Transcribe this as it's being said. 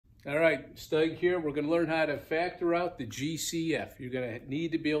All right, Stug here. We're going to learn how to factor out the GCF. You're going to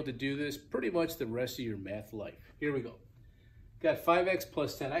need to be able to do this pretty much the rest of your math life. Here we go. Got 5x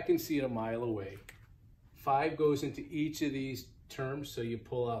plus 10. I can see it a mile away. 5 goes into each of these terms, so you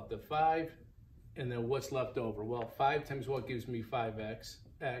pull out the 5, and then what's left over? Well, 5 times what gives me 5x,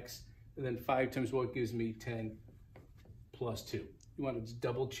 x, and then 5 times what gives me 10 plus 2. You want to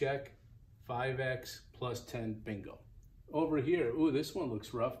double check 5x plus 10, bingo. Over here, ooh, this one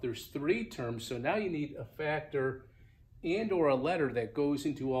looks rough. There's 3 terms, so now you need a factor and or a letter that goes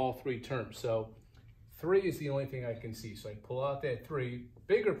into all 3 terms. So 3 is the only thing I can see. So I pull out that 3,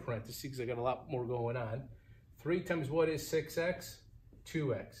 bigger parentheses, because I got a lot more going on. 3 times what is 6x?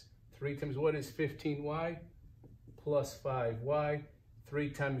 2x. 3 times what is 15y? Plus 5y. 3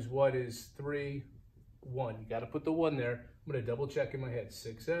 times what is 3? 1. You got to put the 1 there. I'm going to double check in my head.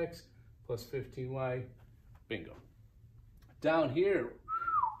 6x plus 15y, bingo. Down here,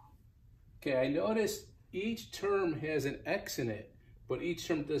 okay, I noticed each term has an x in it, but each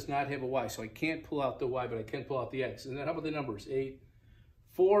term does not have a y, so I can't pull out the y, but I can pull out the x. And then how about the numbers? 8.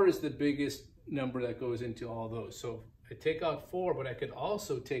 4 is the biggest number that goes into all those. So I take out 4, but I could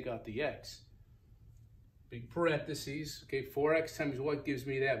also take out the x. Big parentheses, okay, 4x times what gives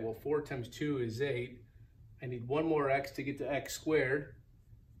me that? Well, 4 times 2 is 8. I need one more x to get to x squared,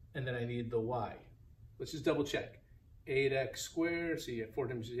 and then I need the y. Let's just double check. 8x squared, so you get 4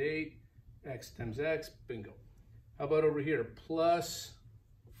 times 8, x times x, bingo. How about over here? Plus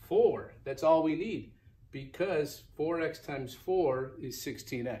 4. That's all we need because 4x times 4 is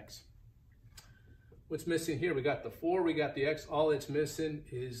 16x. What's missing here? We got the 4, we got the x. All that's missing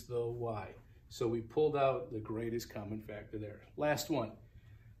is the y. So we pulled out the greatest common factor there. Last one.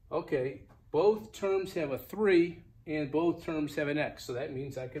 Okay, both terms have a 3 and both terms have an x. So that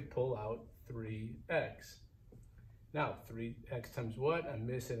means I could pull out 3x. Now, 3x times what? I'm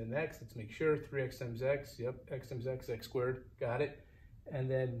missing an x. Let's make sure. 3x times x. Yep, x times x, x squared. Got it.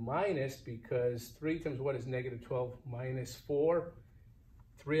 And then minus, because 3 times what is negative 12 minus 4.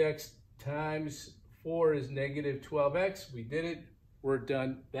 3x times 4 is negative 12x. We did it. We're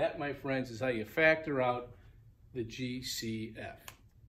done. That, my friends, is how you factor out the GCF.